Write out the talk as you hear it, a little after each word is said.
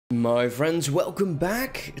My friends, welcome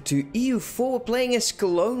back to EU4. We're playing as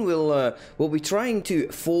Cologne. We'll be trying to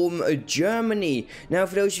form a Germany. Now,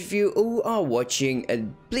 for those of you who are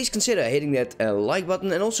watching, please consider hitting that like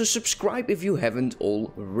button and also subscribe if you haven't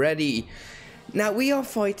already. Now, we are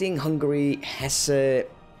fighting Hungary, Hesse,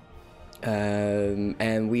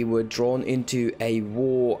 and we were drawn into a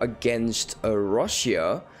war against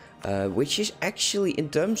Russia, which is actually, in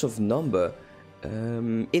terms of number,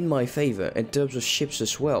 in my favor, in terms of ships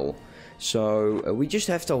as well. So we just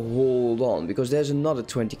have to hold on, because there's another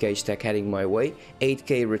 20k stack heading my way.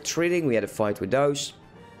 8k retreating, we had a fight with those.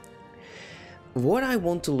 What I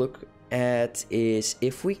want to look at is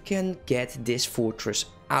if we can get this fortress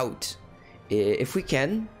out. If we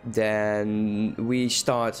can, then we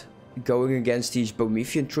start going against these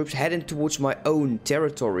Bohemian troops, heading towards my own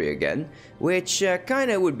territory again, which kind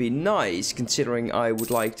of would be nice, considering I would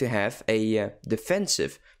like to have a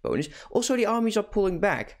defensive bonus. Also, the armies are pulling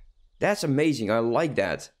back. That's amazing. I like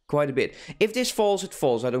that quite a bit. If this falls, it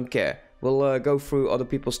falls. I don't care. We'll go through other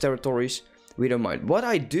people's territories. We don't mind. What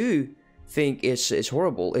I do think is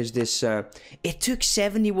horrible is this. It took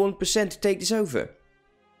 71% to take this over.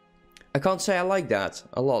 I can't say I like that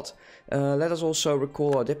a lot. Let us also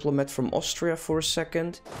recall our diplomat from Austria for a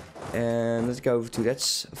second. And let's go over to that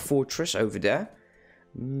fortress over there.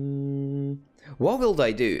 What will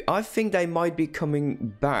they do? I think they might be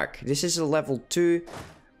coming back. This is a level 2.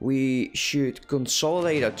 We should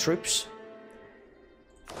consolidate our troops.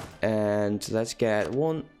 And let's get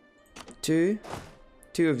 1, 2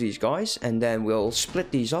 of these guys. And then we'll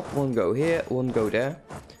split these up. One go here, one go there.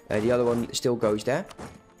 The other one still goes there.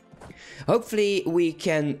 Hopefully we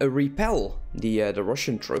can repel the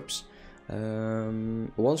Russian troops.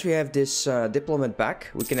 Once we have this diplomat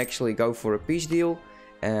back, we can actually go for a peace deal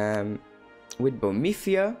with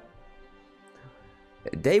Bohemia.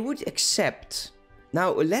 They would accept.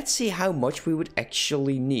 Now let's see how much we would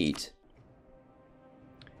actually need.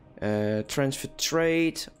 Transfer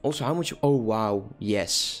trade. Also, how much? Oh wow,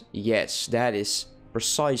 yes, that is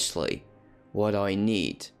precisely what I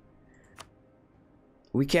need.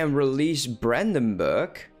 We can release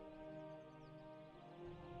Brandenburg.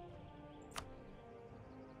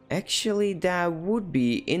 Actually, that would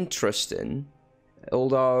be interesting.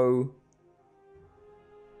 Although,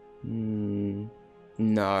 no,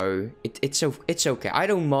 it's okay. I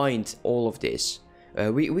don't mind all of this.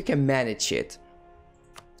 We can manage it.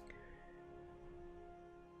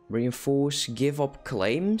 Reinforce, give up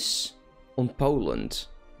claims on Poland.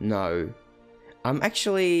 No. I'm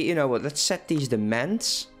actually, you know what, let's set these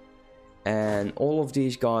demands. And all of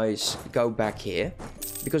these guys go back here.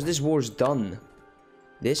 Because this war's done.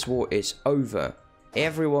 This war is over.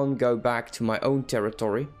 Everyone go back to my own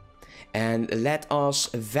territory. And let us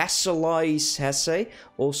vassalize Hesse.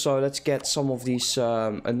 Also, let's get some of these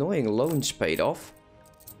annoying loans paid off.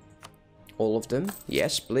 All of them.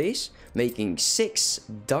 Yes, please. Making 6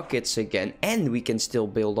 ducats again. And we can still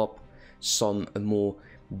build up some more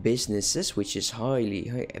businesses, which is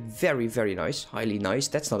very nice. Highly nice,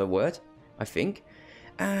 that's not a word, I think.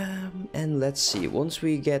 And let's see, once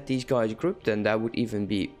we get these guys grouped, then that would even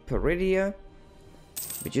be Peridia,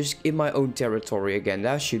 but just in my own territory again.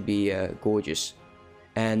 That should be gorgeous.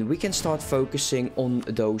 And we can start focusing on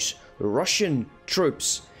those Russian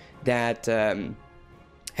troops that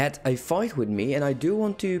had a fight with me, and I do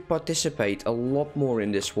want to participate a lot more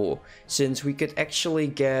in this war, since we could actually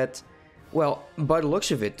get, well, by the looks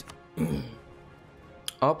of it,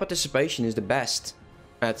 our participation is the best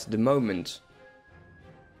at the moment.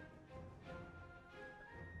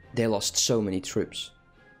 They lost so many troops.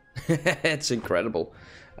 It's incredible.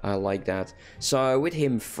 I like that. So with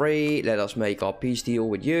him free, let us make our peace deal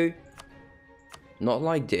with you. Not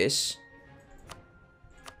like this.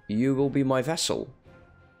 You will be my vassal.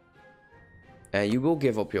 And you will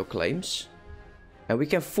give up your claims. And we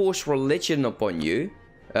can force religion upon you.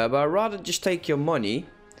 But I'd rather just take your money.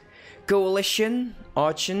 Coalition,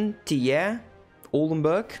 Aachen, Thiers,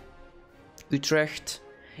 Oldenburg, Utrecht.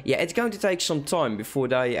 Yeah, it's going to take some time before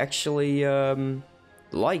they actually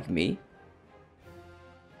like me.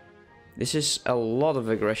 This is a lot of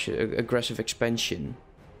aggressive expansion.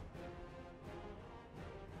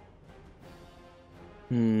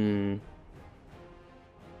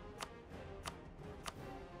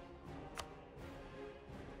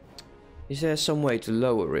 Is there some way to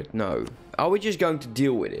lower it? No. Are we just going to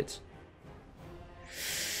deal with it?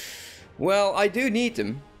 Well, I do need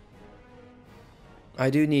them. I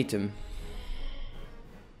do need them.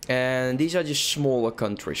 And these are just smaller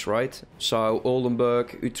countries, right? So,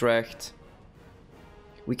 Oldenburg, Utrecht.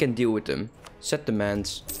 We can deal with them. Set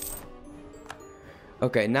demands.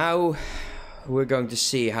 Okay, now we're going to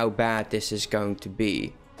see how bad this is going to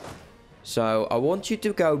be. So I want you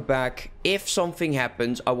to go back. If something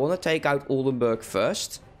happens, I want to take out Oldenburg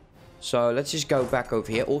first. So let's just go back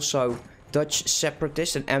over here. Also, Dutch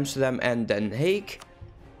separatists in Amsterdam and Den Haag.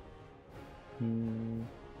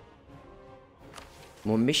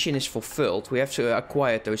 Well, mission is fulfilled. We have to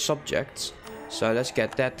acquire those subjects. So let's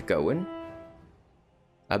get that going.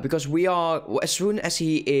 Because we are, as soon as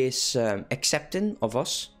he is accepting of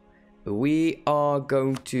us, we are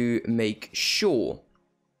going to make sure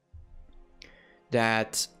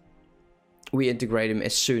that we integrate him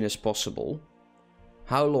as soon as possible.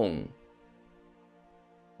 How long?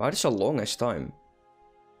 Why is so long as time?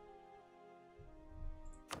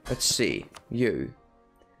 Let's see. You.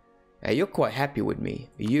 You're quite happy with me.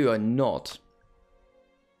 You are not.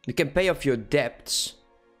 You can pay off your debts.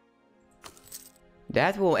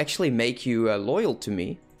 That will actually make you loyal to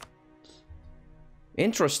me.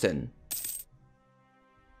 Interesting.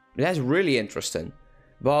 That's really interesting.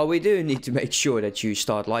 But we do need to make sure that you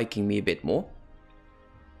start liking me a bit more.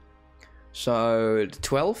 So, the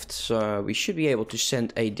 12th, so we should be able to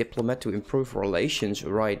send a diplomat to improve relations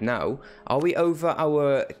right now. Are we over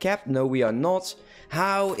our cap? No, we are not.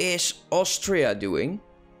 How is Austria doing?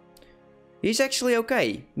 He's actually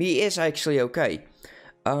okay. He is actually okay.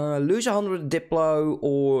 Lose 100 Diplo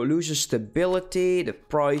or lose a stability. The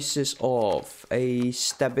prices of a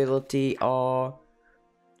stability are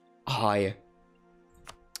higher.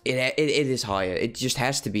 It is higher. It just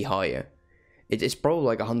has to be higher. It is probably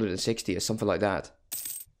like 160 or something like that.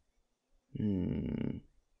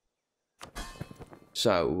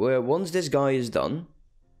 So, once this guy is done,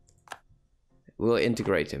 we'll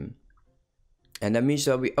integrate him. And that means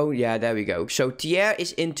that we... Oh, yeah, there we go. So, Thiers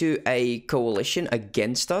is into a coalition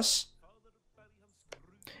against us.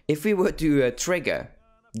 If we were to trigger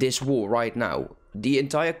this war right now, the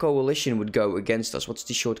entire coalition would go against us. What's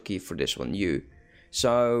the short key for this one? You.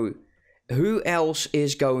 So, who else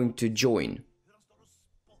is going to join?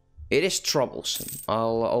 It is troublesome.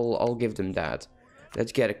 I'll give them that.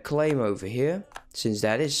 Let's get a claim over here, since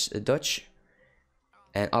that is Dutch.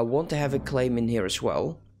 And I want to have a claim in here as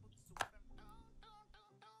well.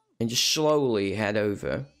 And just slowly head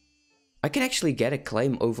over. I can actually get a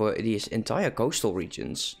claim over these entire coastal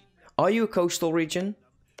regions. Are you a coastal region?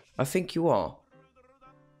 I think you are.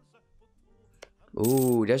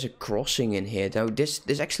 Ooh, there's a crossing in here. Though this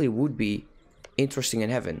actually would be interesting in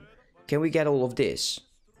heaven. Can we get all of this?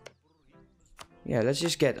 Yeah, let's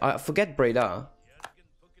just get... forget Breda.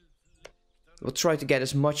 We'll try to get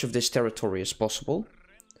as much of this territory as possible.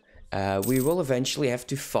 We will eventually have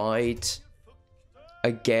to fight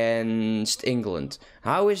against England.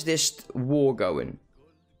 How is this war going?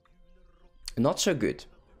 Not so good.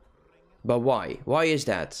 But why? Why is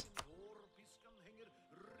that?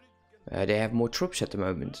 They have more troops at the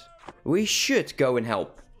moment. We should go and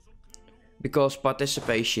help. Because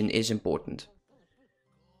participation is important.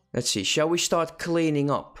 Let's see, shall we start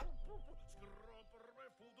cleaning up?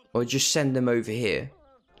 Or just send them over here?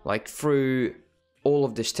 Like through all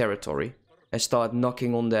of this territory. And start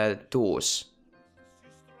knocking on their doors.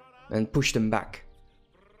 And push them back.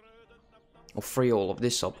 Or free all of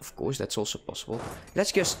this up, of course, that's also possible.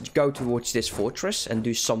 Let's just go towards this fortress and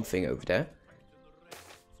do something over there.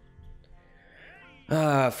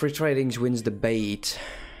 Free tradings wins the bait.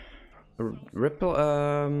 Ripple,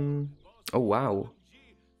 oh wow.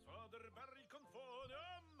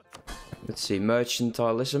 Let's see,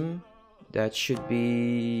 mercantilism. That should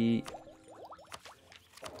be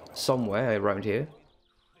somewhere around here.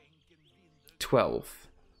 12.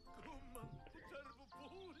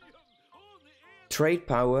 Trade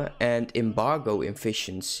power and embargo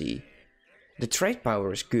efficiency. The trade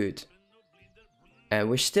power is good. And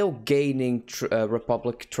we're still gaining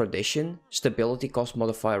Republic tradition. Stability cost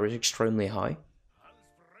modifier is extremely high.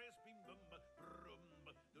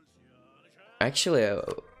 Actually,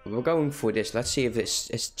 we're going for this. Let's see if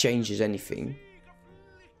this changes anything.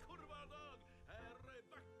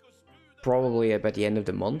 Probably by the end of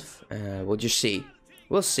the month. We'll just see.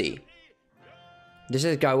 We'll see. Does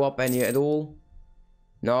it go up any at all?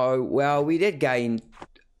 No. Well, we did gain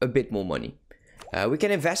a bit more money. We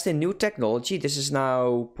can invest in new technology. This is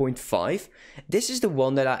now 0.5. This is the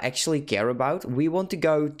one that I actually care about. We want to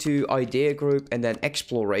go to idea group and then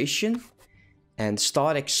exploration. And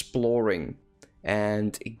start exploring.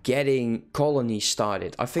 And getting colonies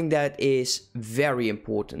started. I think that is very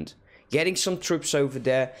important. Getting some troops over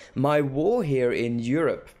there. My war here in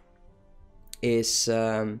Europe is...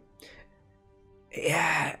 yeah,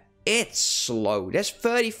 it's slow. There's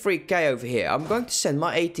 33k over here. I'm going to send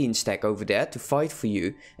my 18 stack over there to fight for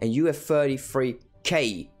you. And you have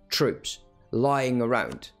 33k troops. lying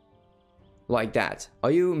around. Like that.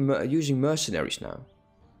 Are you using mercenaries now?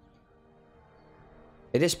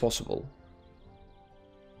 It is possible.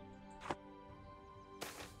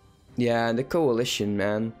 Yeah, the coalition,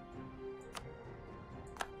 man.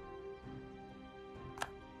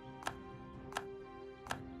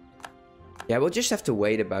 Yeah, we'll just have to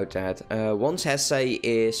wait about that. Once Hesse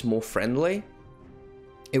is more friendly,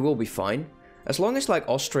 it will be fine. As long as like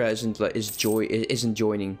Austria isn't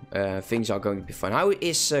joining, things are going to be fine. How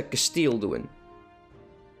is Castile doing?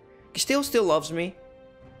 Castile still loves me.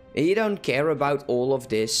 He don't care about all of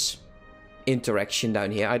this interaction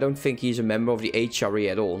down here. I don't think he's a member of the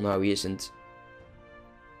HRE at all. No, he isn't.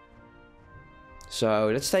 So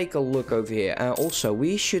let's take a look over here. Also,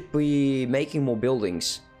 we should be making more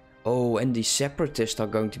buildings. Oh, and the separatists are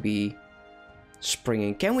going to be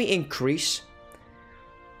springing. Can we increase?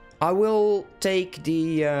 I will take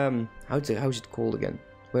the how's it called again?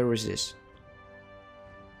 Where is this?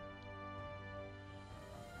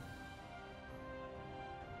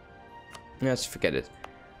 Let's forget it.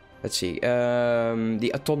 Let's see.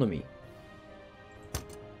 The autonomy.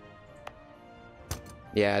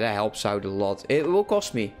 Yeah, that helps out a lot. It will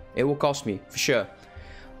cost me. It will cost me for sure.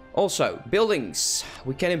 Also, buildings.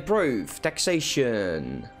 We can improve.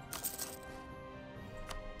 Taxation.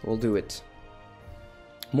 We'll do it.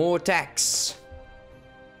 More tax.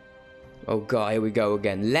 Oh god, here we go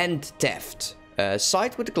again. Land theft.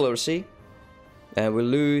 Side with the clergy. And we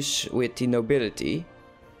lose with the nobility.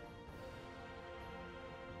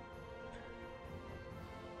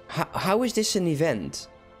 How is this an event?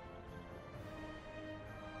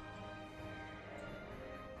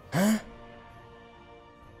 Huh?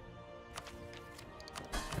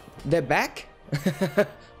 They're back?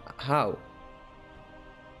 How?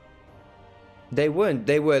 They weren't.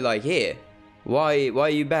 They were like here. Why are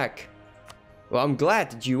you back? Well, I'm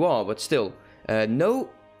glad that you are, but still. No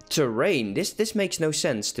terrain. This makes no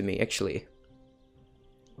sense to me, actually.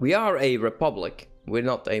 We are a republic. We're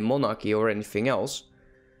not a monarchy or anything else.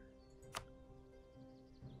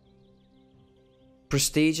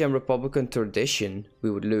 Prestige and republican tradition, we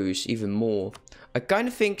would lose even more. I kind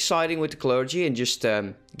of think siding with the clergy and just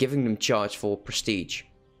giving them charge for prestige.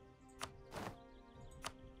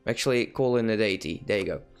 Actually, call in a deity. There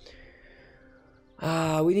you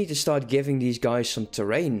go. We need to start giving these guys some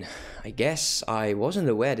terrain. I guess I wasn't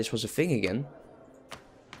aware this was a thing again.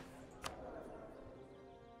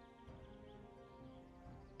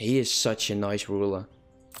 He is such a nice ruler.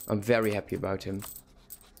 I'm very happy about him.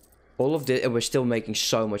 All of this, and we're still making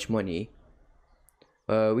so much money.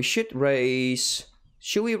 We should raise...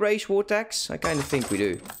 Should we raise war tax? I kind of think we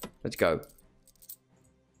do. Let's go.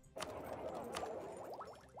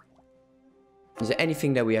 Is there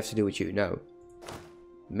anything that we have to do with you? No.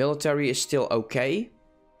 Military is still okay.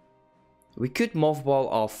 We could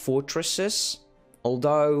mothball our fortresses.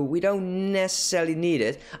 Although we don't necessarily need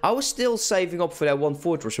it. I was still saving up for that one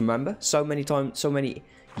fortress, remember? So many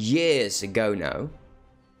years ago now.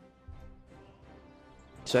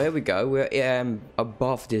 So here we go. We're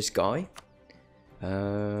above this guy.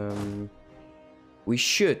 We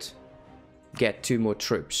should get 2 more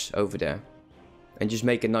troops over there. And just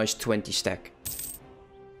make a nice 20 stack.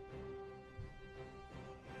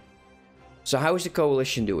 So how is the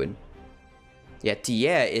coalition doing? Yeah,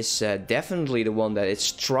 Thiers is definitely the one that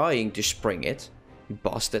is trying to spring it. You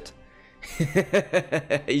bastard.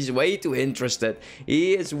 He's way too interested.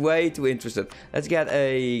 He is way too interested. Let's get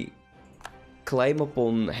a claim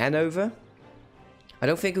upon Hanover. I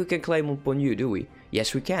don't think we can claim upon you, do we?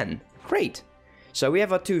 Yes, we can. Great. So we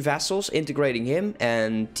have our 2 vassals integrating him,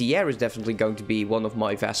 and Thiers is definitely going to be one of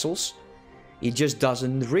my vassals. He just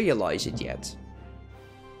doesn't realize it yet.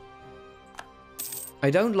 I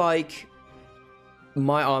don't like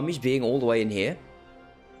my armies being all the way in here.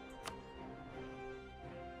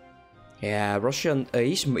 Yeah, Russia,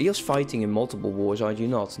 he's fighting in multiple wars, are you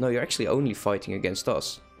not? No, you're actually only fighting against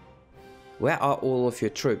us. Where are all of your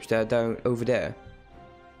troops? They're down over there.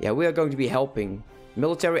 Yeah, we are going to be helping.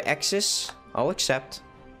 Military access, I'll accept.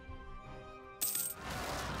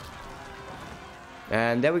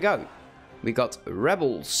 And there we go. We got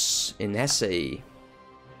rebels in Hesse.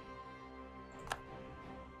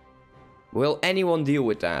 Will anyone deal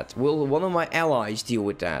with that? Will one of my allies deal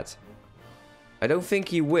with that? I don't think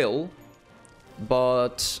he will.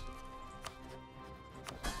 But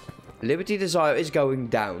Liberty Desire is going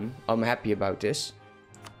down. I'm happy about this.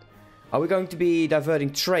 Are we going to be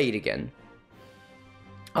diverting trade again?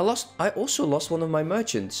 I also lost one of my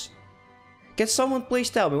merchants. Can someone please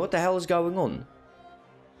tell me what the hell is going on?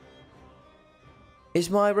 Is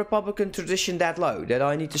my Republican tradition that low that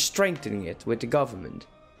I need to strengthen it with the government?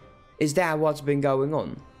 Is that what's been going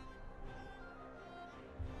on?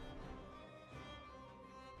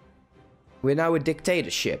 We're now a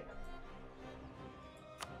dictatorship.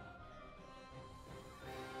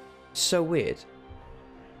 So weird.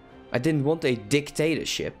 I didn't want a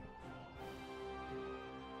dictatorship.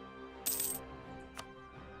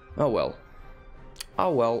 Oh well. Oh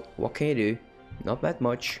well, what can you do? Not that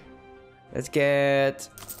much. Let's get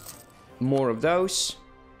more of those.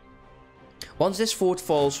 Once this fort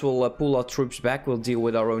falls, we'll pull our troops back. We'll deal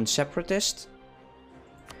with our own separatists.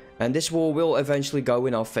 And this war will eventually go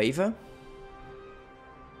in our favor.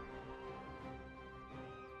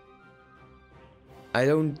 I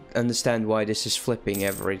don't understand why this is flipping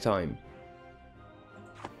every time.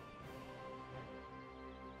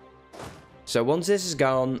 So once this is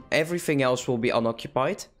gone, everything else will be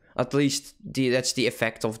unoccupied. At least that's the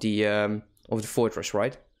effect of the fortress,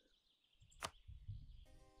 right?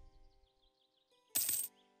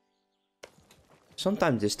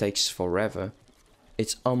 Sometimes this takes forever.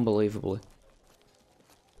 It's unbelievable.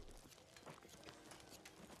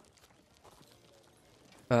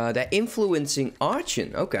 They're influencing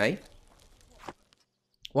Archon. Okay.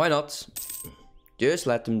 Why not? Just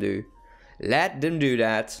let them do. Let them do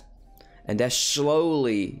that. And they're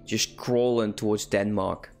slowly just crawling towards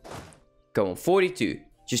Denmark. Go on, 42.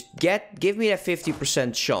 Just give me that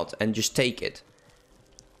 50% shot and just take it.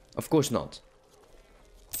 Of course not.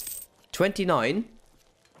 29.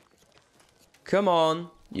 Come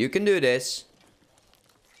on, you can do this.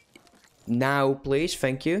 Now, please,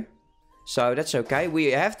 thank you. So that's okay.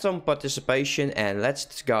 We have some participation and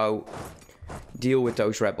let's go deal with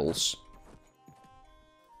those rebels.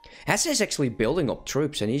 Hesse is actually building up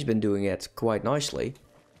troops and he's been doing it quite nicely.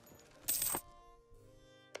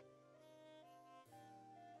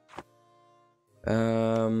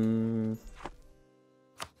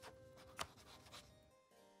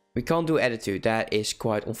 We can't do attitude. That is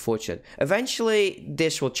quite unfortunate. Eventually,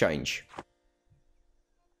 this will change.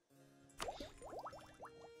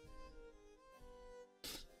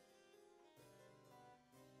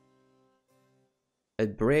 A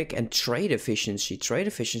brick and trade efficiency. Trade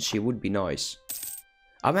efficiency would be nice.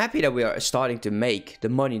 I'm happy that we are starting to make the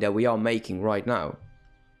money that we are making right now.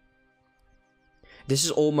 This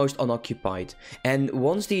is almost unoccupied. And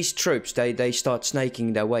once these troops, they start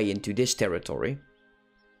snaking their way into this territory.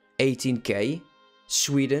 18k.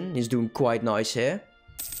 Sweden is doing quite nice here.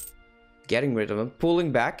 Getting rid of them.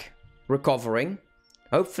 Pulling back. Recovering.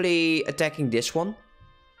 Hopefully attacking this one.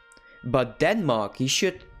 But Denmark, he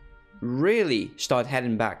should really start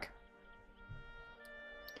heading back.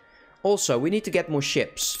 Also, we need to get more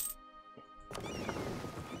ships.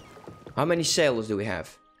 How many sailors do we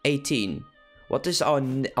have? 18. What is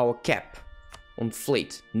our cap on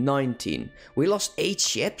fleet? 19. We lost 8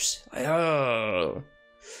 ships? Oh,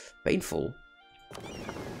 painful.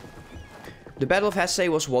 The Battle of Hesse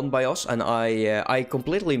was won by us and I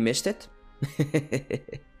completely missed it.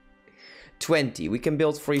 20. We can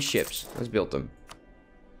build 3 ships. Let's build them.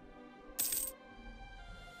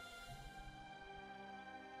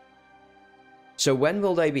 So when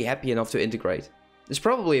will they be happy enough to integrate? It's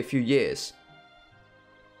probably a few years.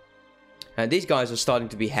 And these guys are starting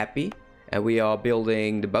to be happy. And we are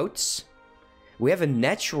building the boats. We have a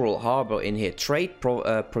natural harbor in here. Trade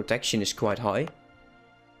protection is quite high.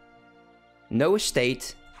 No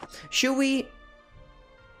estate. Should we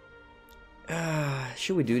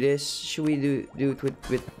do this? Should we do it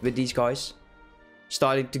with these guys?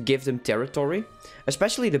 Starting to give them territory.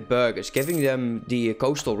 Especially the burghers. Giving them the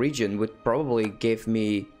coastal region would probably give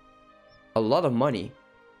me a lot of money.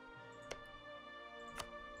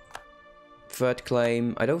 Third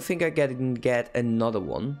claim. I don't think I can get another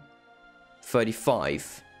one.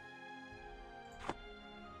 35.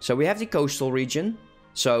 So we have the coastal region.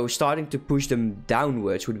 So starting to push them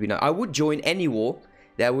downwards would be nice. I would join any war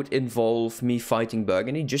that would involve me fighting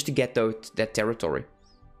Burgundy just to get that territory.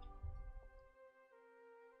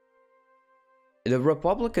 The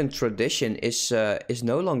Republican tradition is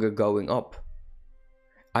no longer going up.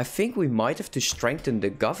 I think we might have to strengthen the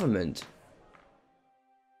government.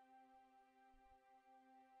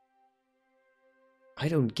 I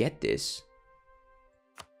don't get this.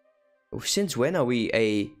 Since when are we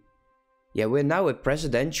a... Yeah, we're now a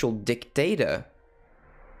presidential dictator.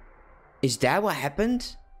 Is that what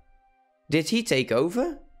happened? Did he take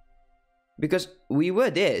over? Because we were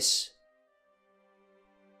this.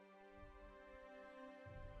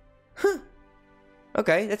 Huh.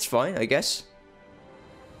 Okay, that's fine, I guess.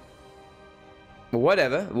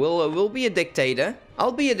 Whatever, we'll be a dictator.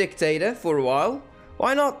 I'll be a dictator for a while.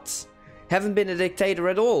 Why not? Haven't been a dictator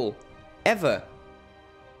at all. Ever.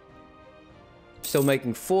 Still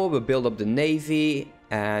making 4. We'll build up the navy.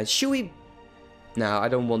 Should we... No, I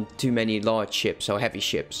don't want too many large ships or heavy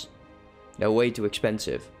ships. They're way too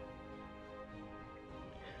expensive.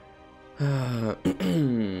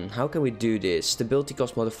 How can we do this? Stability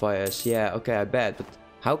cost modifiers. Yeah, okay, I bet. But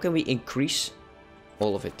how can we increase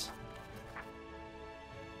all of it?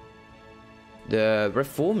 The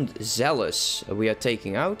Reformed Zealous we are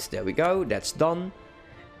taking out. There we go. That's done.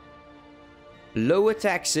 Lower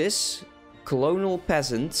taxes. Colonial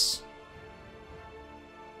peasants.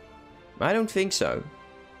 I don't think so.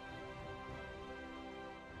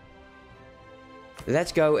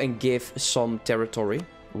 Let's go and give some territory.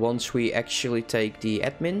 Once we actually take the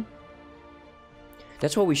admin.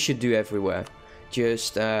 That's what we should do everywhere.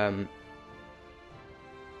 Just, yeah,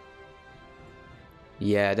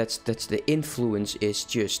 that's the influence is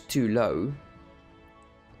just too low.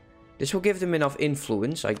 This will give them enough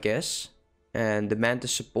influence, I guess. And demand the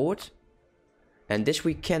support. And this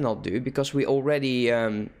we cannot do because we already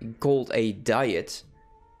called a diet.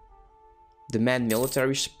 Demand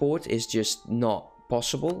military support is just not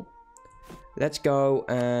possible. Let's go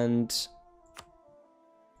and...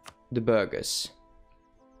 The burghers.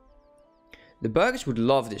 The burghers would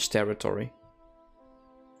love this territory.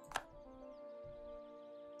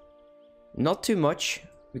 Not too much,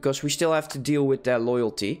 because we still have to deal with their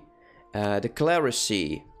loyalty. The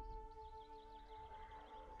clerisy.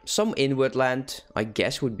 Some inward land, I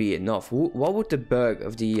guess, would be enough. What would the burg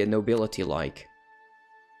of the nobility like?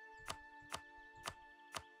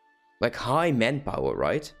 Like high manpower,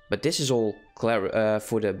 right? But this is all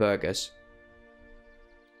for the burghers.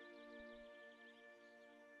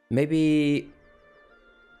 Maybe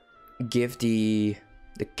give the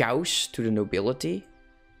cows to the nobility.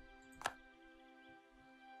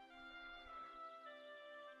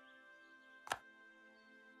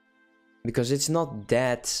 Because it's not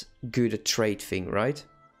that good a trade thing, right?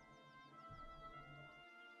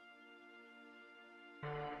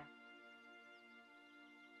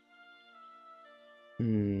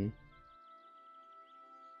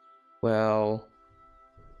 Well,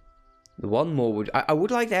 one more would... I would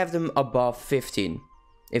like to have them above 15,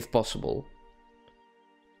 if possible.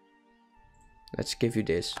 Let's give you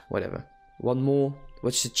this, whatever. One more.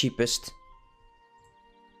 What's the cheapest?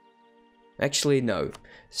 Actually, no.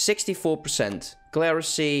 64%.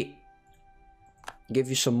 Clerisy. Give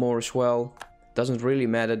you some more as well. Doesn't really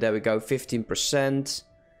matter. There we go. 15%.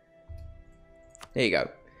 There you go.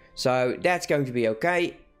 So that's going to be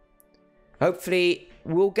okay. Hopefully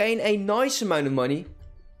we'll gain a nice amount of money.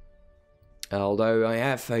 Although I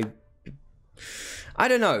have a... I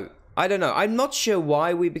don't know. I'm not sure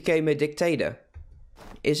why we became a dictator.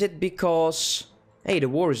 Is it because... Hey, the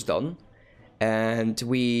war is done. And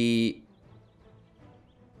we...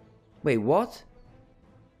 Wait, what?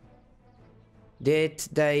 Did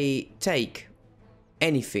they take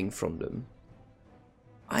anything from them?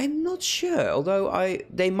 I'm not sure, although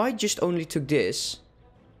they might just only took this.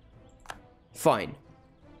 Fine.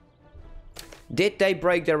 Did they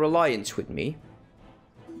break their alliance with me?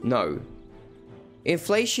 No.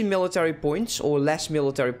 Inflation military points or less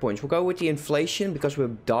military points? We'll go with the inflation because we're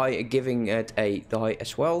giving it a die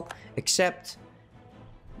as well. Except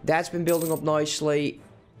that's been building up nicely.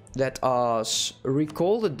 Let us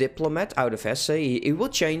recall the diplomat out of SA. It will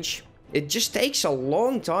change. It just takes a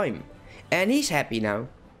long time. And he's happy now.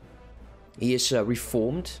 He is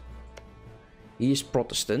reformed. He is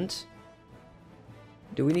Protestant.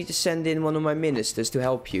 Do we need to send in one of my ministers to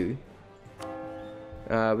help you?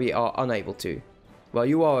 We are unable to. Well,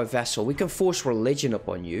 you are a vassal. We can force religion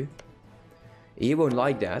upon you. He won't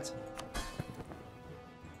like that.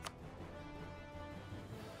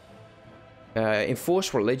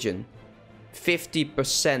 Enforce religion.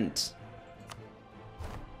 50%.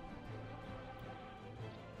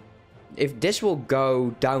 If this will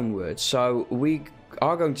go downwards, so we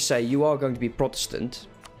are going to say you are going to be Protestant.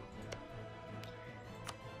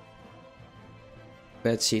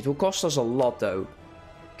 Let's see, it will cost us a lot though.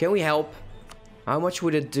 Can we help? How much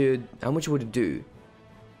would it do? How much would it do?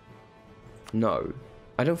 No,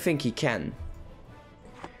 I don't think he can.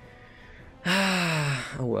 Oh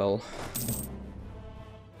well.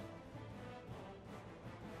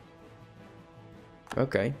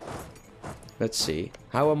 Okay. Let's see.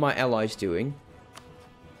 How are my allies doing?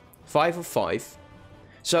 5 of 5.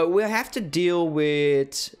 So we'll have to deal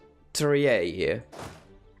with Trier here.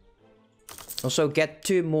 Also get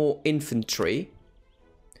 2 more infantry.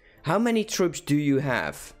 How many troops do you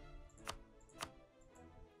have?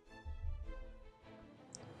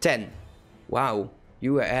 10. Wow.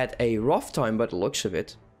 You had a rough time by the looks of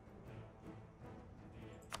it.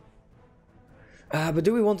 But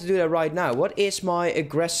do we want to do that right now? What is my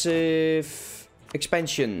aggressive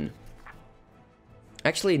expansion?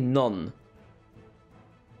 Actually, none.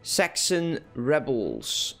 Saxon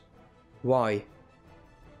rebels. Why?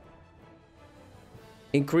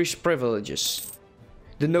 Increase privileges.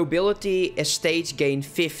 The nobility estates gain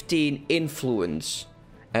 15 influence.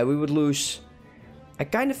 And we would lose... I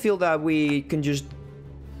kind of feel that we can just...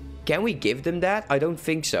 Can we give them that? I don't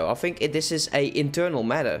think so. I think this is a internal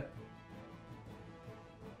matter.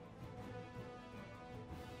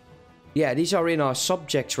 Yeah, these are in our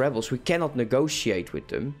subjects rebels. We cannot negotiate with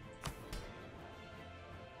them.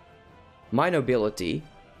 My nobility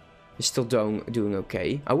is still doing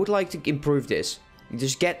okay. I would like to improve this.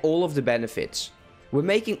 Just get all of the benefits. We're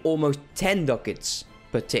making almost 10 ducats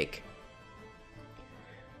per tick.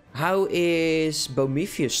 How is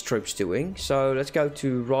Bomifius' troops doing? So let's go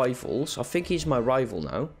to rivals. I think he's my rival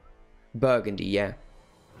now. Burgundy, yeah.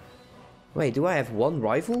 Wait, do I have one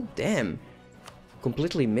rival? Damn.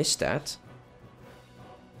 Completely missed that.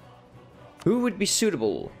 Who would be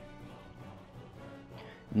suitable?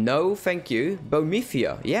 No, thank you.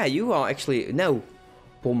 Bomifia. Yeah, you are actually... No.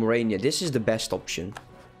 Pomerania. This is the best option.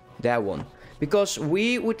 That one. Because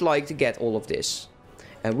we would like to get all of this.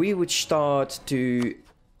 And we would start to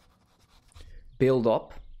build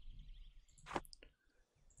up.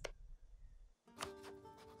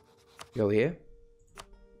 Go here.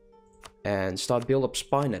 And start build up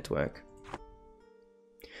spy network.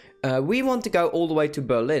 We want to go all the way to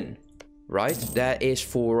Berlin. Right? That is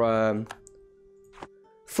for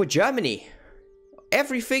Germany.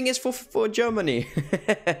 Everything is for Germany.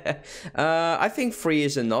 I think 3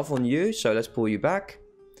 is enough on you. So let's pull you back.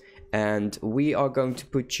 And we are going to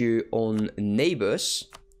put you on neighbors.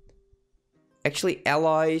 Actually,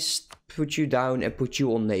 allies, put you down and put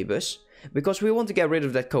you on neighbors. Because we want to get rid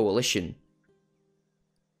of that coalition.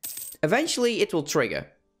 Eventually, it will trigger.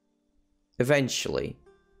 Eventually.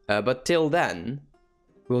 But till then,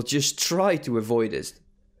 we'll just try to avoid it.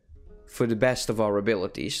 For the best of our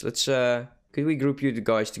abilities. Let's, could we group you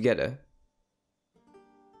guys together?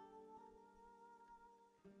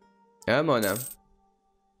 Come on now.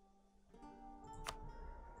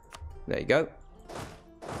 There you go.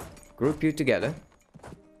 Group you together.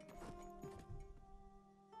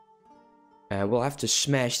 And we'll have to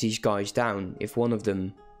smash these guys down if one of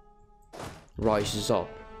them rises up.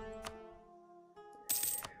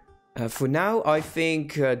 For now, I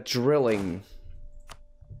think drilling.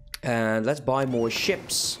 And let's buy more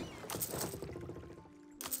ships.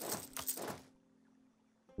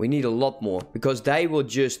 We need a lot more, because they will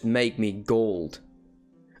just make me gold.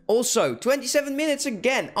 Also, 27 minutes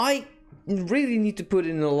again. I really need to put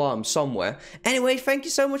in an alarm somewhere. Anyway, thank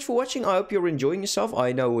you so much for watching. I hope you're enjoying yourself.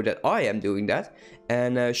 I know that I am doing that.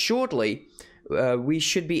 And shortly, we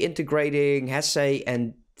should be integrating Hesse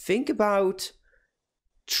and think about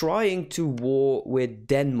trying to war with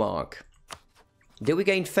Denmark. Did we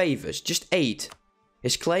gain favors? Just 8.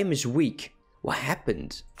 His claim is weak. What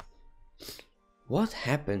happened? What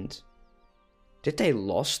happened? Did they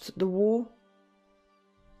lost the war?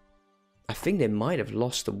 I think they might have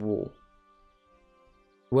lost the war.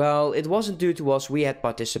 Well, it wasn't due to us. We had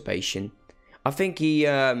participation. I think he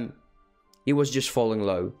was just falling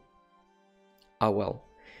low. Oh well.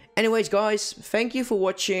 Anyways, guys, thank you for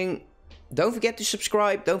watching. Don't forget to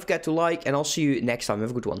subscribe. Don't forget to like. And I'll see you next time.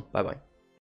 Have a good one. Bye-bye.